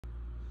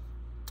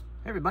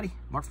Hey everybody,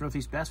 Mark from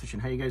Northeast Bass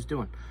Fishing. How you guys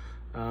doing?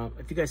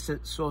 If you guys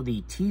saw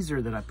the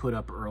teaser that I put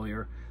up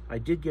earlier, I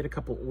did get a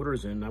couple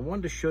orders in. I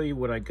wanted to show you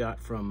what I got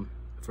from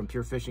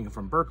Pure Fishing and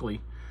from Berkley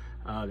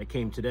that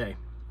came today.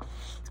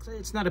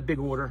 It's not a big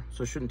order,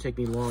 so it shouldn't take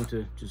me long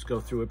to just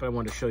go through it, but I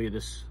wanted to show you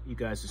you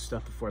guys'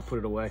 stuff before I put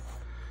it away.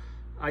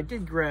 I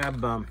did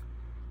grab a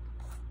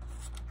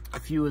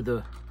few of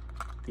the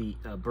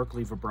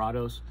Berkley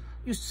vibratos.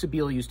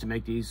 Sabile used to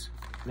make these.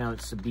 Now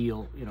it's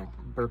Sabile,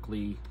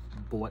 Berkley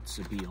bought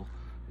Sabile.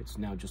 It's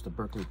now just a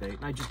Berkley bait.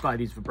 And I just buy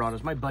these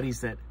vibratos. My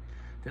buddies that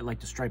like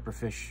to striper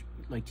fish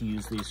like to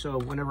use these. So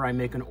whenever I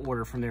make an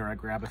order from there, I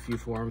grab a few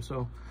for them.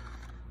 So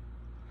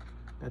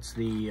that's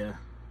the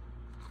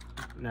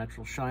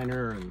natural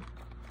shiner and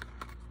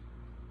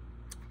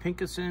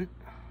pinkescent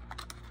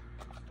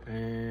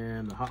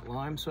and the hot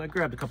lime. So I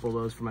grabbed a couple of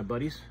those for my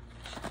buddies,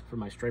 for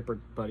my striper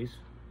buddies,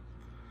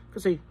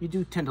 because you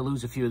do tend to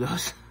lose a few of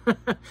those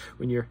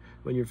when you're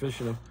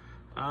fishing them.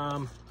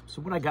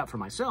 So what I got for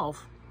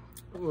myself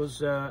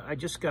was I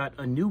just got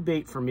a new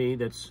bait for me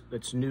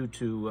that's new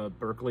to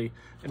Berkley,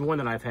 and one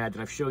that I've had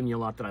that I've shown you a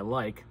lot that I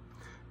like.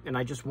 And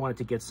I just wanted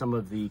to get some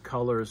of the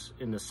colors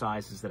in the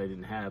sizes that I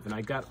didn't have. And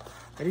I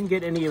didn't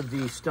get any of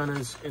the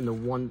Stunnas in the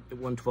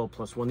 112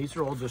 plus 1. These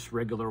are all just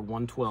regular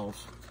 112s.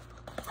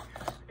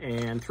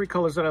 And three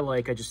colors that I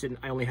like, I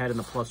only had in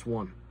the plus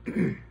 1.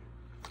 And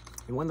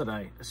one that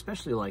I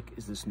especially like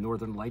is this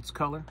Northern Lights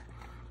color.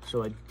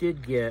 So I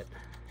did get,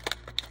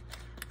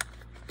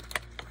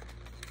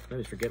 I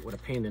always forget what a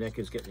pain in the neck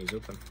is getting these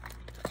open.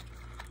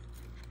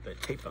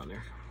 That tape on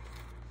there.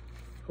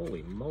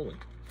 Holy moly.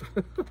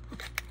 It's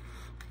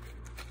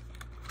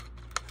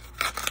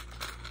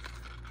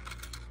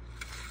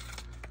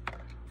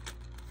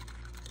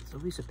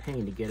at least a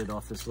pain to get it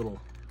off this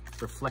little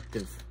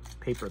reflective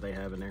paper they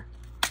have in there,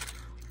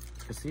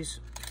 because these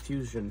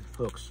fusion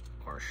hooks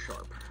are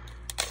sharp.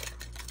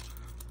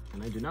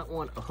 And I do not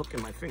want a hook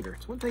in my finger.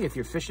 It's one thing if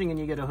you're fishing and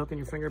you get a hook in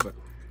your finger, but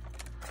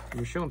when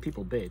you're showing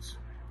people baits.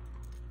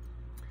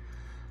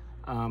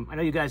 I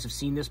know you guys have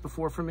seen this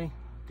before from me,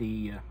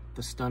 the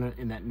Stunna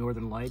in that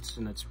Northern Lights,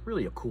 and it's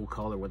really a cool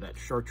color with that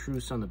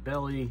chartreuse on the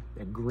belly,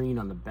 that green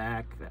on the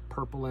back, that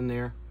purple in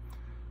there.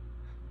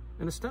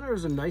 And the Stunna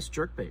is a nice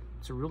jerkbait.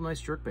 It's a real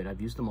nice jerkbait.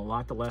 I've used them a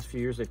lot the last few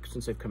years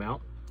since they've come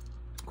out.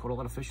 Caught a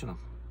lot of fish in them.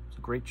 It's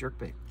a great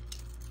jerkbait.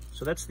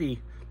 So that's the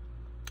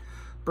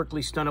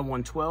Berkley Stunna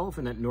 112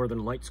 in that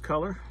Northern Lights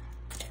color.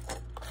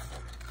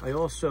 I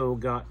also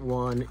got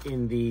one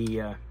in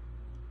the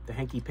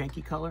hanky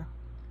panky color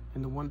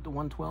in the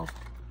 112.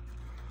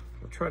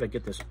 I'll try to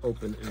get this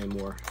open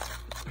anymore.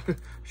 I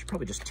should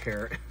probably just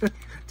tear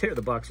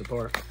the box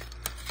apart.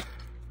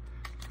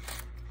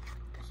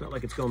 It's not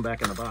like it's going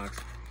back in the box.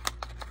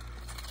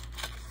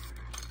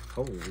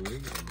 Holy moly.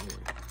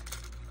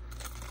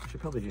 I should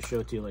probably just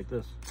show it to you like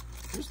this.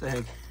 There's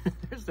the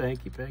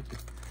hanky panky.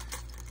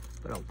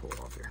 But I'll pull it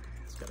off here.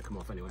 It's got to come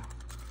off anyway.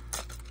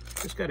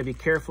 Just got to be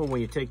careful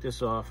when you take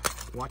this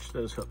off. Watch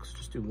those hooks.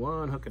 Just do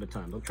one hook at a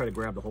time. Don't try to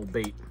grab the whole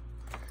bait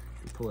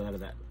and pull it out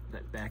of that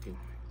backing.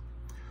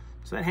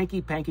 So that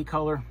hanky panky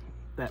color,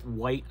 that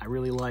white, I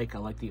really like. I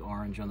like the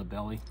orange on the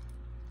belly.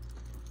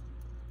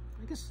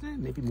 I guess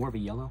maybe more of a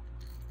yellow.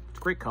 It's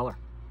a great color.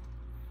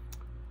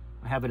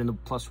 I have it in the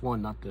plus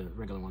 1, not the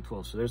regular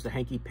 112. So there's the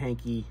hanky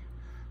panky,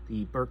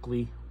 the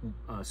Berkley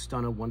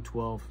Stunna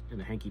 112 in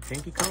the hanky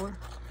panky color.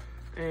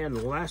 And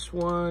the last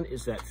one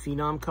is that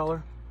Phenom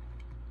color,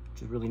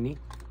 which is really neat.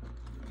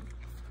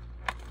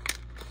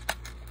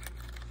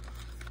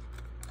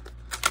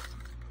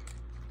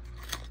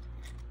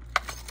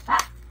 Of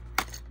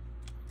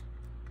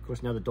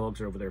course, now the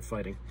dogs are over there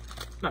fighting.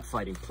 Not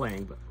fighting,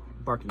 playing, but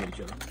barking at each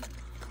other.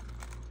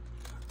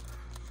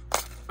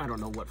 I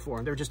don't know what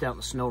for. They're just out in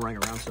the snow running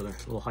around, so they're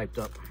a little hyped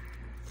up.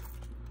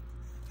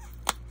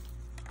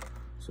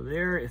 So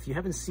there, if you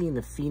haven't seen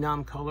the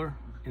Phenom color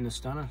in the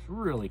Stunna, it's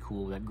really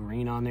cool, that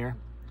green on there.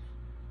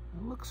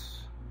 It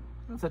looks, I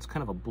don't know if that's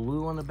kind of a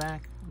blue on the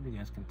back. Maybe you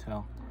guys can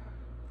tell.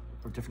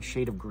 Or a different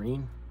shade of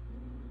green.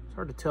 It's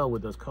hard to tell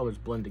with those colors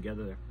blend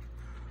together there.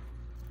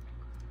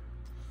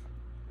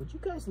 Would you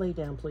guys lay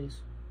down, please?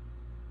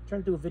 I'm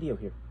trying to do a video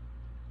here.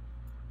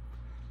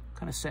 What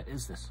kind of set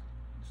is this?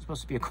 It's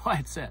supposed to be a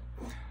quiet set.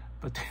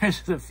 But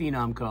there's the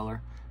Phenom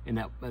color in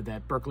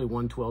that Berkley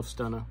 112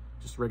 Stunna,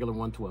 just regular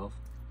 112.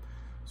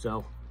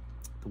 So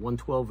the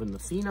 112 in the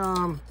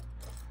Phenom,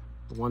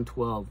 the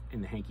 112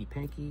 in the hanky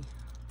panky,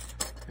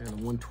 and the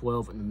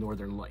 112 in the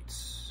Northern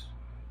Lights.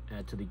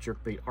 Add to the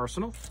jerkbait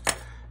arsenal.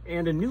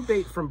 And a new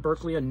bait from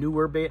Berkley, a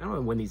newer bait. I don't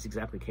know when these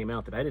exactly came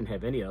out that I didn't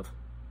have any of.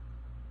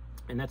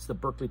 And that's the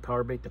Berkley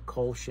power bait, the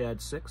Cull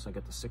Shad 6. I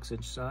got the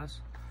 6-inch size.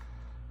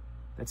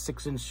 That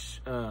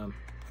 6-inch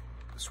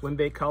swim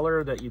bait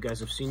color that you guys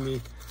have seen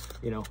me,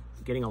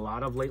 getting a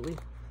lot of lately.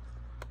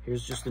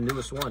 Here's just the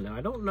newest one. Now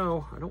I don't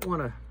know,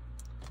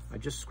 I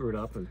just screwed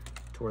up and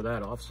tore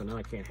that off, so now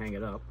I can't hang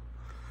it up.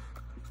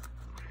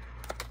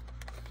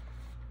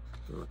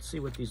 So let's see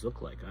what these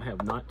look like. I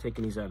have not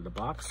taken these out of the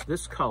box.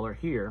 This color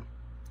here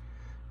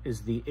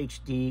is the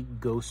HD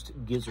Ghost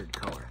Gizzard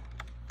color.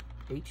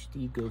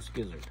 HD Ghost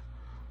Gizzard.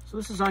 So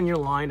this is on your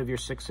line of your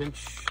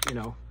 6-inch, you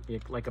know,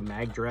 like a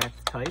mag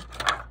draft type.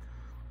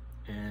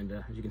 And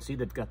as you can see,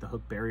 they've got the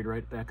hook buried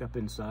right back up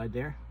inside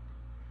there.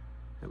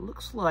 It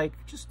looks like,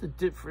 just the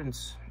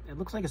difference, it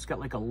looks like it's got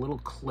like a little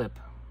clip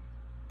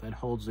that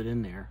holds it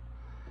in there.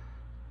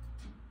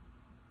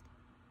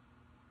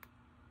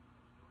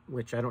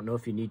 Which I don't know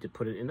if you need to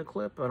put it in a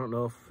clip. I don't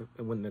know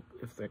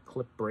if the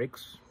clip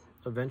breaks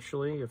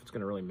eventually, if it's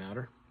going to really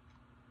matter.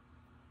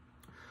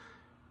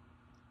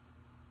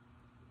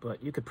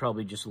 But you could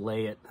probably just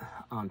lay it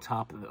on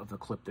top of the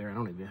clip there. I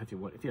don't even if you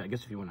want. I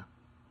guess if you want to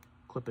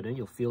clip it in,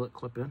 you'll feel it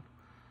clip in.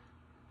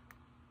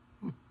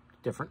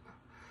 Different,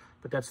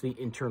 but that's the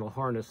internal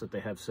harness that they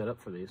have set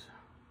up for these.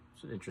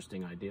 It's an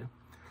interesting idea.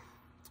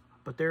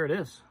 But there it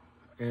is.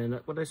 And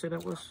what did I say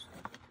that was?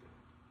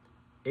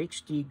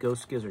 HD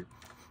Ghost Gizzard.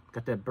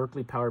 Got that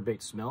Berkley power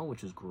bait smell,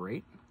 which is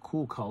great.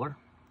 Cool color.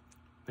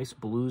 Nice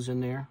blues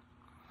in there.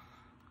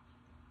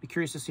 Be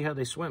curious to see how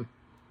they swim.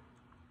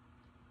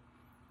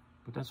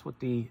 But that's what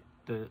the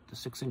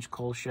 6-inch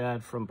Cull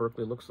shad from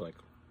Berkley looks like.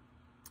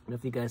 And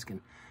if you guys can,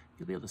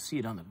 you'll be able to see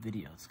it on the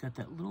video. It's got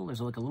that little,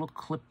 there's like a little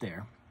clip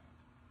there.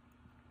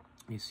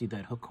 You see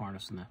that hook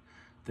harness and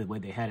the way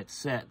they had it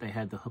set, they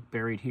had the hook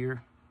buried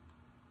here.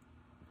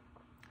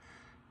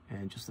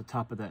 And just the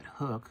top of that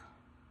hook,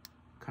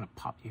 kind of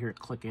pop, you hear it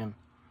click in.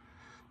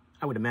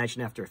 I would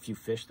imagine after a few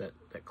fish that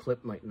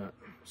clip might not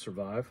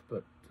survive,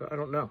 but I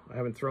don't know. I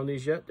haven't thrown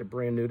these yet. They're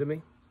brand new to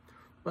me.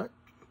 But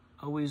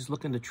always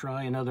looking to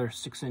try another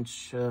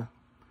 6-inch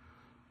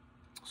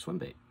swim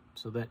bait.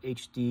 So that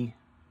HD,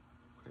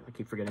 I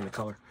keep forgetting the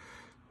color.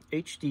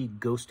 HD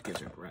Ghost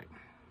Gizzard, right.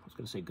 I was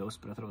going to say ghost,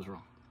 but I thought it was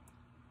wrong.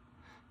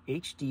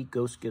 HD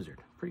Ghost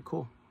Gizzard. Pretty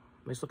cool.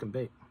 Nice looking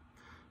bait.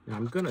 Now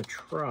I'm going to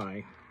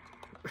try,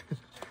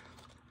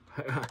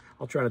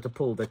 I'll try not to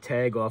pull the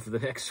tag off of the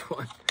next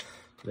one.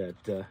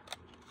 That to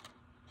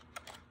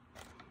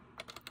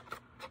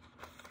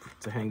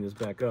hang this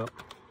back up,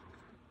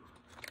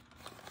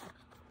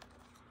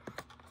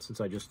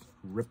 since I just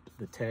ripped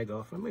the tag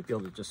off, I might be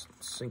able to just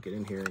sink it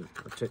in here and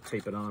or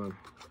tape it on, and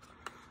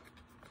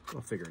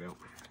I'll figure it out.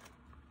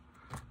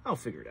 I'll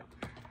figure it out.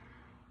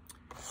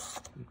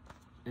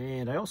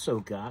 And I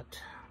also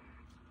got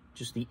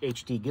just the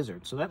HD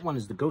Gizzard. So that one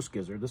is the Ghost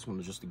Gizzard. This one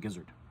is just the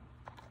Gizzard.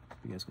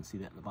 You guys can see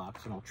that in the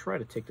box, and I'll try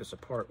to take this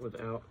apart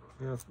without,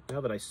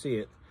 now that I see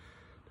it,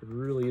 there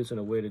really isn't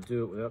a way to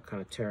do it without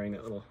kind of tearing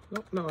that little,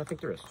 no, I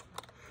think there is.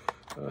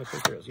 I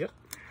think there is, yep.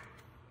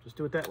 Just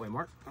do it that way,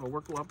 Mark. It'll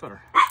work a lot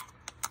better.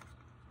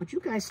 Would you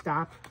guys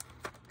stop?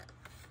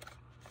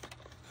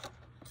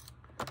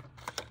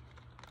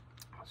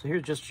 So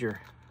here's just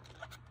your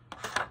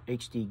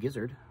HD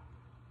Gizzard,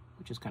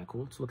 which is kind of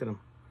cool. Let's look at them.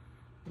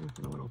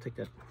 You know what, I'll take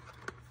that,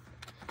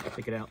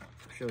 take it out,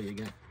 show you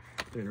again.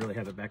 Didn't really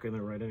have it back in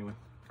there right anyway.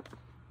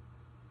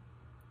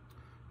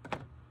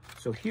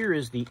 So here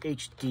is the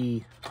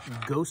HD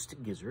Ghost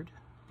Gizzard.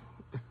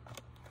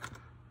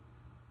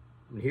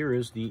 And here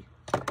is the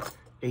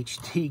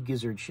HD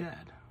Gizzard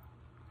Shad.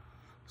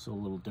 So a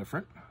little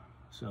different.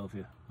 So if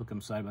you look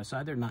them side by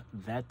side, they're not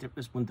that different.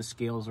 This one, the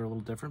scales are a little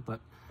different, but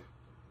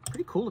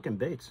pretty cool looking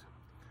baits.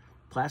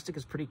 Plastic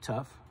is pretty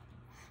tough.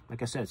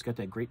 Like I said, it's got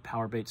that great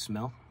power bait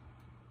smell.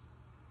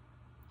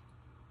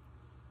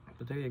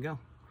 But there you go.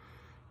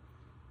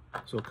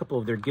 So a couple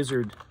of their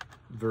gizzard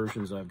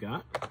versions I've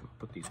got. I'll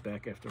put these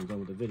back after I'm done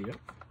with the video.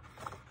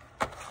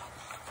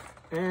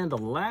 And the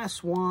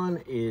last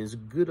one is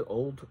good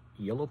old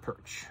yellow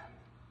perch.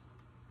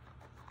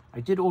 I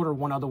did order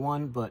one other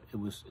one, but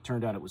it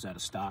turned out it was out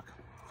of stock.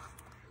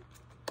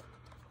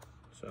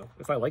 So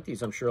if I like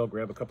these, I'm sure I'll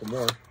grab a couple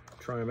more,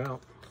 try them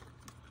out.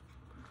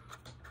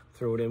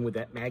 Throw it in with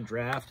that mag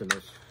draft and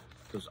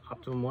those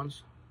Optimum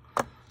ones.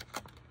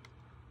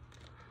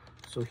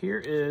 So here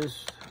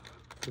is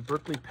the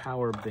Berkley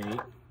Power Bait,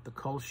 the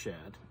Cull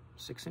Shad,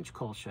 6-inch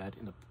Cull Shad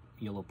in a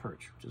yellow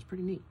perch, which is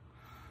pretty neat.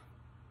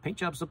 Paint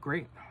jobs look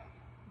great.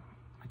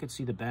 I could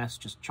see the bass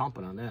just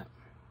chomping on that.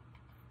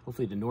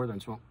 Hopefully the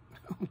northerns won't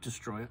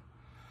destroy it.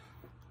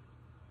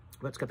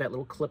 But it's got that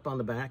little clip on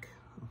the back.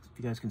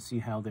 If you guys can see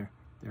how their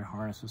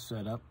harness is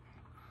set up.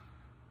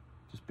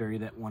 Just bury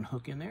that one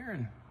hook in there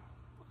and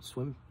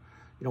swim.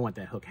 You don't want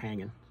that hook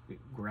hanging. You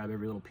grab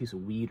every little piece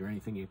of weed or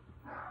anything you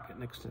get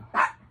next to.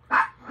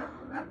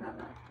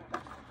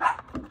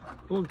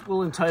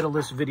 We'll entitle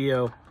this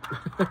video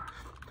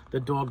the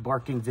dog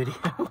barking video.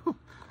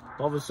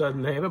 All of a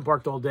sudden, they haven't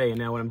barked all day, and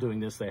now when I'm doing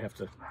this, they're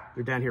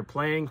down here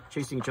playing,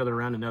 chasing each other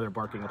around, and now they're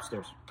barking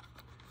upstairs.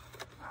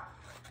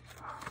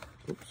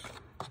 Oops.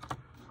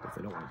 If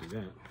I don't want to do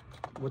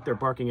that. What they're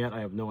barking at, I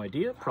have no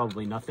idea.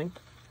 Probably nothing.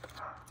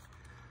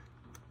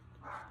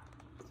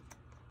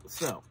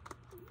 So,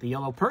 the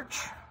yellow perch.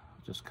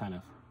 Just kind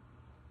of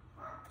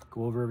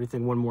go over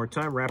everything one more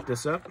time, wrap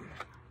this up.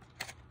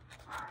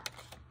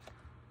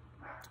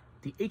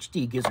 The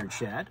HD Gizzard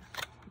Shad,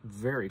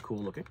 very cool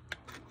looking.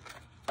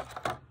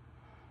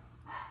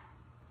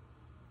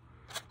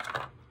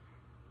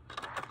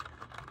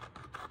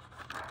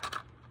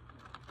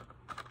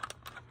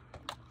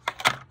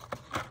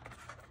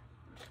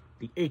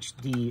 the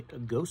HD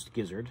Ghost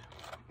Gizzard,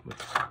 which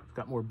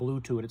got more blue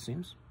to it, it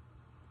seems.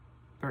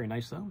 Very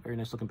nice, though. Very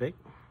nice looking bait.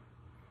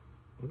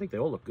 I think they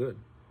all look good.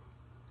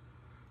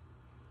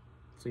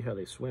 Let's see how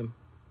they swim.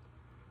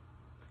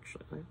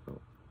 Actually, I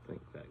don't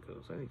think that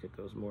goes. I think it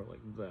goes more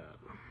like that.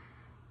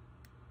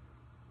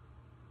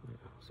 Yeah,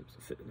 seems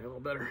to fit in there a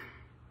little better.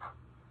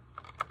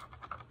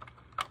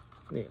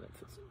 Yeah, that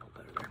fits a little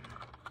better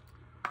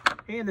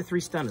there. And the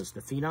 3 Stunnas,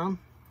 the Phenom,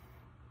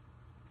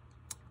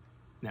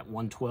 that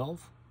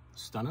 112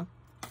 Stunna,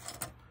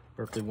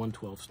 Berkley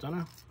 112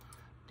 Stunna,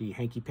 the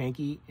Hanky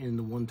Panky in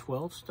the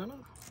 112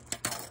 Stunna,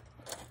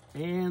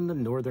 and the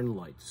Northern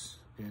Lights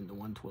in the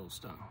 112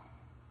 Stunna.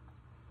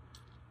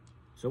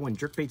 So when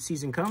jerkbait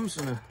season comes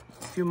in a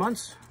few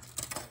months,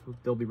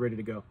 they'll be ready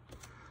to go.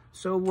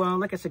 So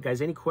like I said,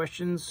 guys, any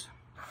questions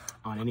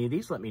on any of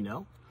these, let me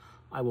know.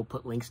 I will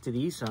put links to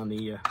these on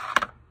the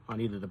on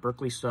either the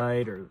Berkley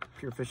site or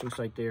Pure Fishing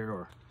site there,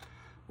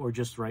 or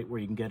just right where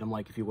you can get them,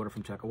 like if you order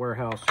from Tackle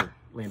Warehouse or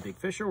Land Big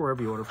Fish or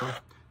wherever you order from.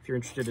 If you're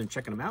interested in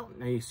checking them out,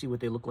 now you see what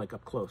they look like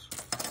up close.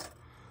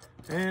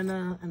 And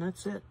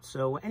that's it.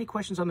 So any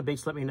questions on the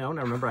baits, let me know.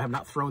 Now remember, I have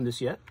not thrown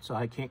this yet, so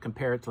I can't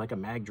compare it to like a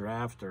Mag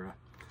Draft or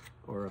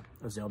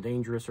a Zell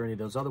Dangerous or any of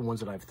those other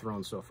ones that I've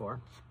thrown so far.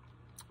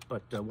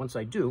 But once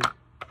I do,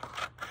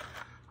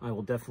 I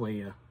will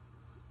definitely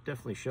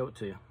show it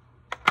to you.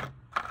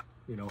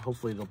 You know,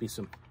 hopefully there'll be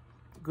some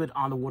good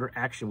on-the-water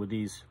action with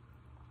these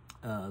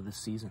this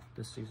season.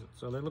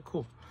 So they look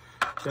cool.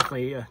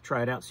 Definitely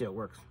try it out, see how it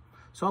works.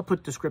 So I'll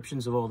put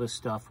descriptions of all this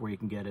stuff where you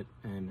can get it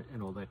and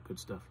all that good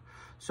stuff.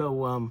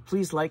 So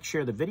please like,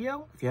 share the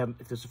video. If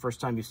this is the first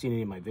time you've seen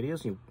any of my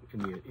videos and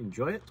you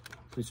enjoy it,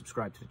 please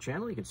subscribe to the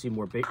channel. You can see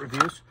more bait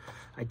reviews.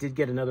 I did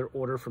get another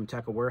order from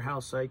Tackle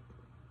Warehouse.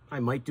 I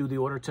might do the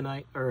order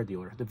tonight, or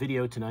the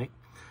video tonight.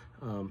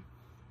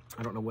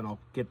 I don't know when I'll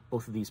get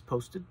both of these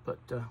posted, but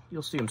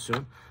you'll see them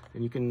soon.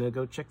 And you can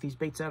go check these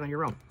baits out on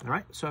your own. All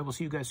right, so I will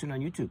see you guys soon on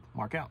YouTube.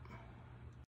 Mark out.